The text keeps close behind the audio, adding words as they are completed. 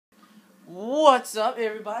What's up,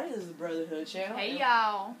 everybody? This is the Brotherhood channel. Hey,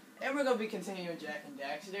 y'all. And we're going to be continuing Jack and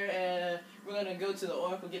Daxter. And we're going to go to the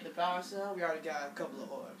Oracle, get the power cell. We already got a couple of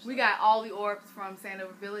orbs. We got all the orbs from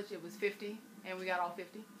Sandover Village. It was 50, and we got all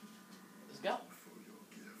 50. Let's go.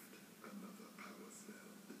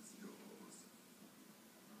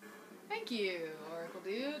 Thank you, Oracle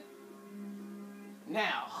dude.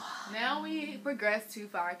 Now we progress to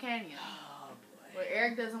Fire Canyon. Oh, boy. Where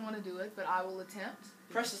Eric doesn't want to do it, but I will attempt.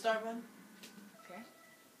 Press the start button. Okay.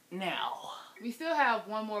 Now. We still have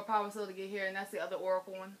one more power cell to get here, and that's the other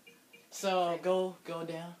Oracle one. So, go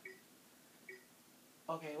down.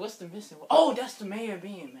 Okay, what's the missing one? Oh, that's the mayor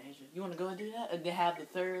being Major. You want to go and do that? Or they have the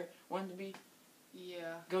third one to be?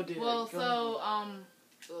 Yeah. Go do well, that.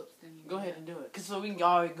 Oops. Go ahead and do it. Cause so we can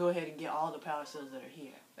already go ahead and get all the power cells that are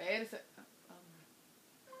here. Wait a sec.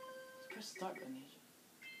 Press the start button, Major.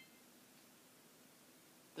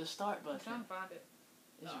 The start button. I'm trying to find it.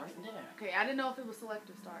 It's right there. Okay, I didn't know if it was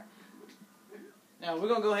selective start. Now we're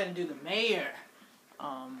gonna go ahead and do the mayor.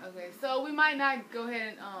 Okay, so we might not go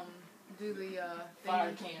ahead and do the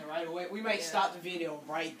Fire Canyon right away. We might stop the video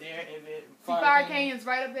right there if it. Fire Canyon's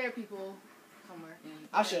right up there, people. Somewhere.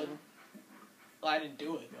 I showed them. Well, I didn't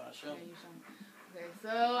do it, but I showed them. You showed them. Okay,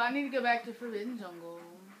 so I need to go back to Forbidden Jungle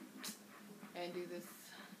and do this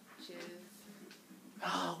chiz.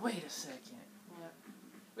 Oh, wait a second. What?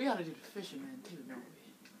 We gotta do the fisherman too, don't we?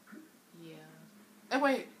 Yeah. And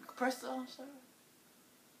wait, press the start.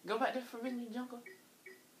 Go back to Forbidden Jungle.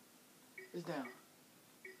 It's down.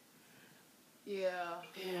 Yeah.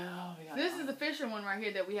 Yeah. This is the fisher one right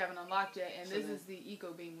here that we haven't unlocked yet, and so this is the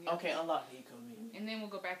eco beam. Okay, unlock the eco beam. And then we'll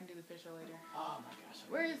go back and do the fisher later. Oh my gosh.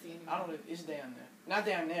 Where is he anyway? I don't know. It's down there. Not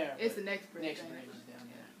down there. It's the next bridge. Next bridge is down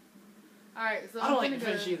there. Alright, so I don't like the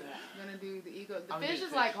fish either. I'm gonna do the eco. The fish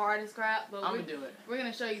is like hard as crap, but I'm gonna do it. We're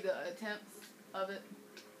gonna show you the attempts of it.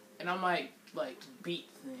 And I might like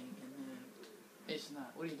beat the thing, and then it's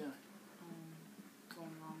not. What are you doing?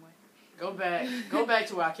 Going the wrong way. Go back. Go back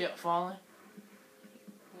to where I kept falling.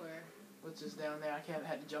 Where? Which is down there. I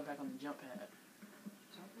had to jump back on the jump pad.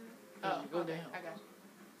 Jump pad? Go down. I got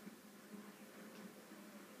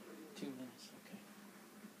you. 2 minutes. Okay.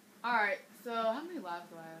 Alright, so how many lives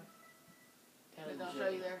do I have? I'll show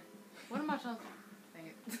you there. What am I trying to... Dang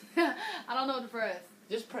it. I don't know what to press.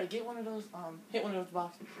 Just get one of those, hit one of those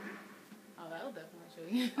boxes. Oh, that'll definitely show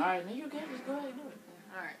you. Alright, now you okay. Just go ahead and do it.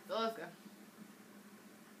 Alright, so let's go.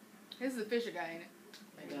 This is the fisher guy, ain't it?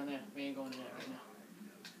 Right down there. We ain't going to that right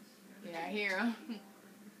now. Yeah, I hear him.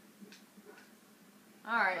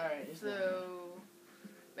 Alright, so...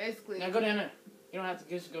 Basically... Now go down there. You don't have to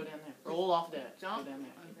just go down there. Roll off that. Jump? Go down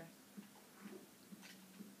there. Okay.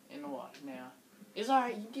 In the water. Now. It's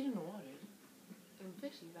alright. You can get in the water. Them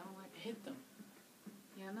fishies, I don't like it. Hit them.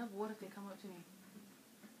 Yeah, I know, but what if they come up to me?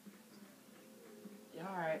 Yeah,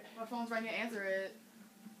 alright. My phone's right here. Answer it.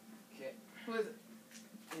 Okay. Who is it?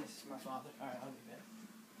 It's my father. Alright, I'll be back.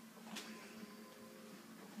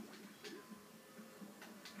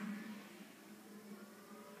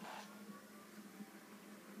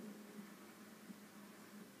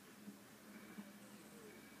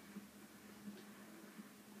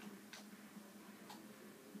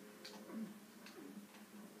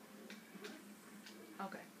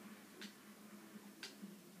 Okay.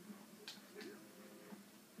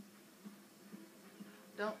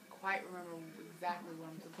 Don't quite remember exactly what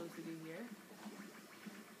I'm supposed to do here.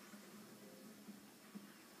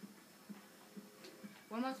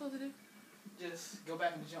 What am I supposed to do? Just go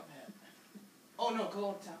back in the jump pad. Oh no, go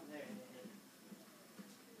on top there.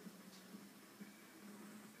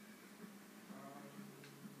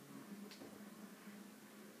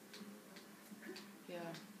 Yeah,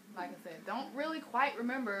 like I said, don't really quite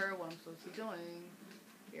remember what I'm supposed to be doing.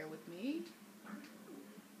 Bear with me.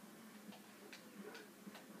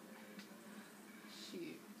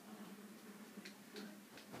 Shoot.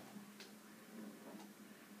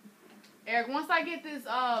 Eric, once I get this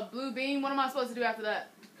blue beam, what am I supposed to do after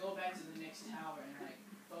that? Go back to the next tower and like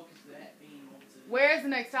focus that beam onto. Where is the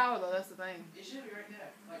next tower though? That's the thing. It should be right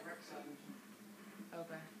there, like right beside the machine.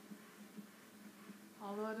 Okay.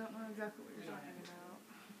 Although I don't know exactly what you're talking about.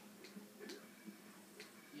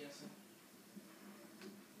 Yes, sir.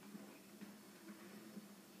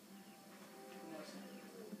 No, sir.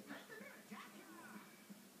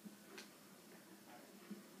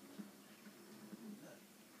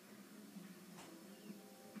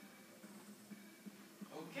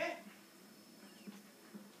 Okay.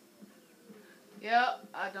 Yep,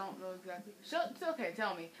 I don't know exactly. It's okay,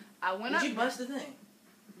 tell me. I went up. Did you bust the thing?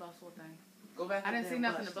 Bust what thing? Go back. I didn't see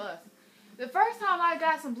nothing to bust. bust. The first time I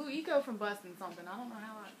got some blue eco from busting something. I don't know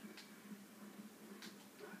how I...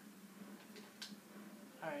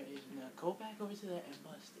 Alright, now go back over to that and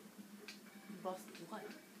bust it. Bust what?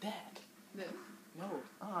 That. This. No.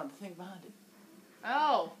 The thing behind it.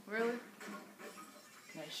 Oh, really?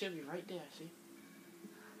 Now it should be right there, see?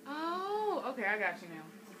 Oh, okay, I got you now.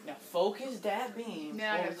 Now focus that beam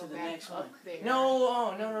Now I over gotta to go the back next up one. there.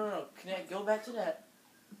 No. Connect. Go back to that.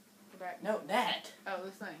 Go back. No, that. Oh,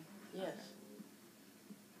 this thing. Yes.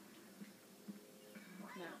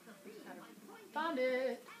 No. Found it.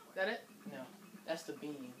 Is that it? No, that's the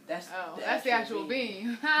beam. That's the actual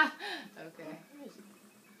beam. Okay. Where is it?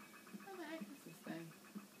 Where the heck is this thing?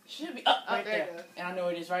 Should be up right there. It goes. And I know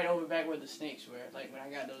it is right over back where the snakes were. Like when I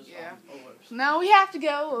got those orbs. Now we have to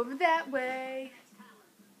go over that way.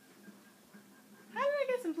 How did I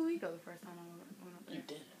get some blue eco the first time I went up there? You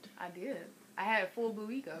didn't. I did. I had a full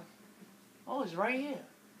blue eco. Oh, it's right here.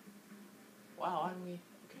 Wow, why didn't we?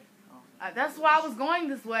 Okay. Oh. That's why I was going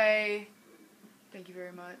this way. Thank you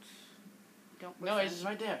very much. Don't listen. No, it's just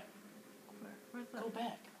right there. Where's that? Go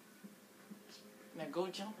back. Now go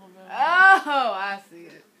jump over there. Oh, I see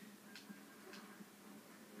it.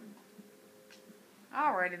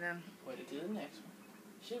 Alrighty then. Put it to the next one.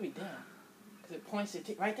 Should be down. Because it points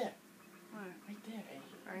it right there. Where? Right there,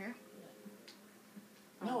 Angel. Right here?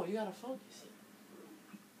 Yeah. No, you gotta focus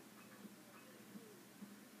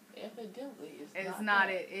it. Evidently, it's not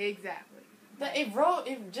it. Exactly.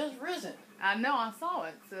 It just risen. I know, I saw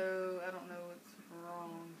it, so I don't know what's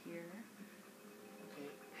wrong here. Okay.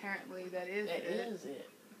 Apparently that is it. That is it.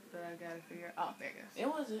 But I gotta figure out. Oh, there it goes. It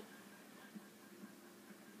was it.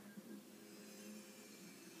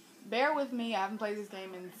 Bear with me, I haven't played this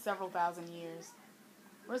game in several thousand years.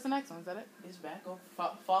 Where's the next one? Is that it? It's back on.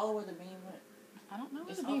 Follow where the beam went. I don't know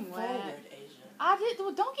where It's the beam up went. forward, Asia. I did.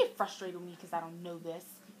 Well, don't get frustrated with me because I don't know this.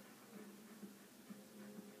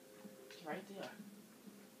 It's right there.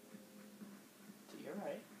 To your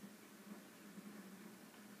right.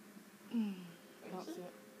 I don't see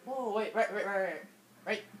it. Whoa, wait, right.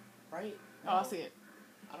 No. Oh, I see it.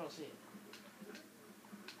 I don't see it.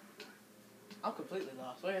 I'm completely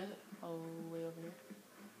lost. Where is it? Oh, way over here.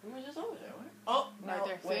 We were just over there, right? Oh, right no,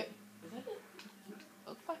 there. Wait. See it? Is that it?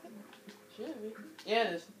 Looks like it. Should be. Yeah,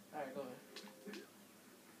 it is. Alright, go ahead.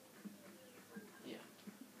 Yeah.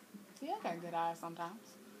 See, I got good eyes sometimes.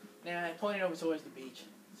 Now, point it over towards the beach.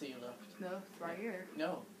 To your left. No, it's right here.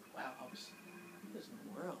 No. Wow, I was... What is in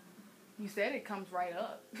the world? You said it comes right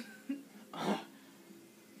up.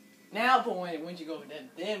 Now point it when you go over there,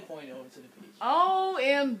 then point it over to the beach.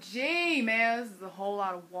 OMG, man. This is a whole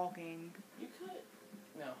lot of walking. You could.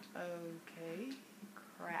 No. Okay.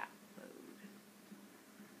 Crap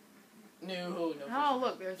load. No. Oh,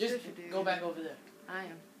 look, there's just fish dude. go back over there. I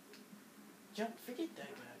am. Jump. Forget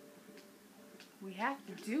that guy. We have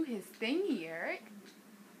to do his thingy, Eric.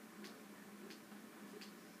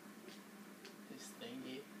 His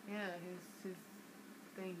thingy. Yeah, his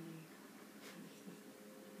thingy.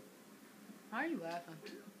 Why are you laughing?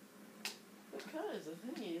 Because the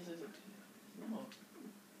thing is no.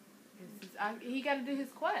 He got to do his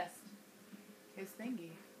quest. His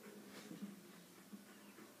thingy.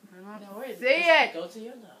 I don't wait. see it. Go to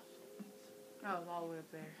your left. Oh, it's all the way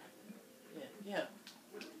up there. Yeah.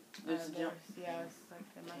 There's a jump. Yeah, it's like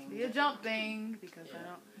there must be a jump thing because I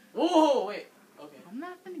don't. Oh wait. Okay. I'm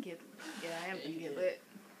not gonna get. Yeah, I am gonna get did. lit.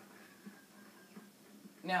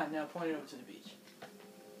 Now point it over to the beach.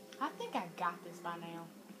 I think I got this by now.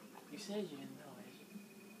 You said you didn't know it.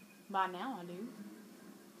 By now I do.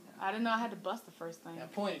 I didn't know I had to bust the first thing. Now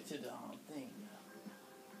point it to the thing.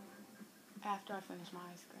 After I finish my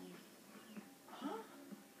ice cream. Huh?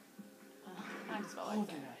 I just felt like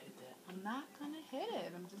Can I hit that? I'm not gonna hit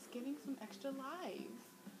it. I'm just getting some extra lives.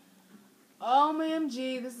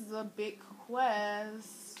 OMG, this is a big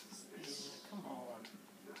quest. Come on.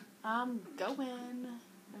 I'm going.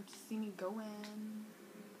 Don't you see me going?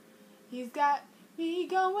 He's got me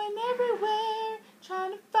going everywhere,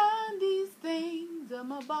 trying to find these things on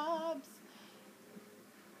my bobs.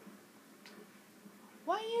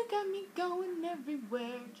 Why you got me going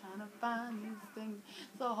everywhere, trying to find these things?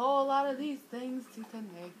 There's a whole lot of these things to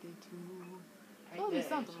connect it to. Probably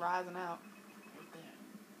something's rising out. Right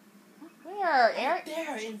there. Where, Eric? Right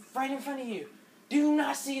there, right in front of you. Do you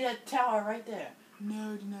not see that tower right there?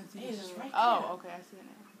 No, do not see it. It's right there. Oh, okay, I see it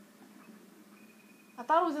now. I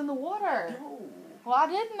thought it was in the water. No. Well, I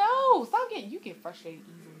didn't know. You get frustrated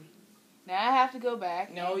easily. Now I have to go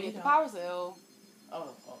back. No, and you get the don't. power cell.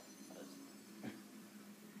 Oh.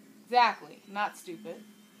 Exactly. Not stupid.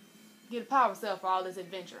 Get a power cell for all this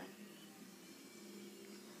adventuring.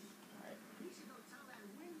 Alright.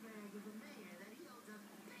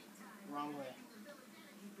 Wrong way.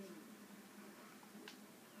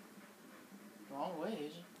 Wrong way,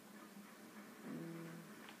 Asia.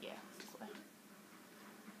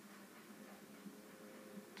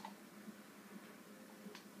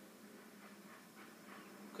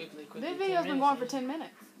 Quickly. This video's been going for 10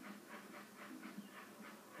 minutes.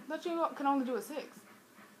 But you can only do a 6.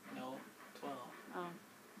 No, 12. Oh.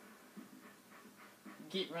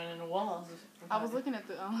 Keep running the walls. I was looking at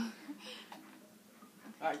the...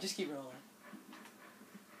 Alright, just keep rolling.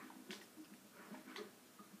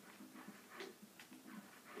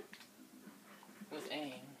 With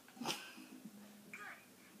aim.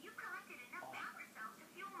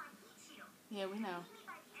 Yeah, we know.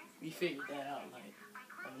 We figured that out, like,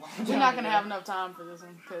 a long time We're not going to ago. have enough time for this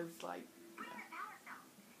one, because, like...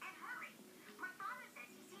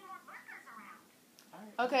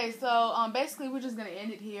 Yeah. Okay, so, basically, we're just going to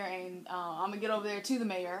end it here, and I'm going to get over there to the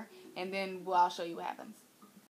mayor, and then I'll show you what happens.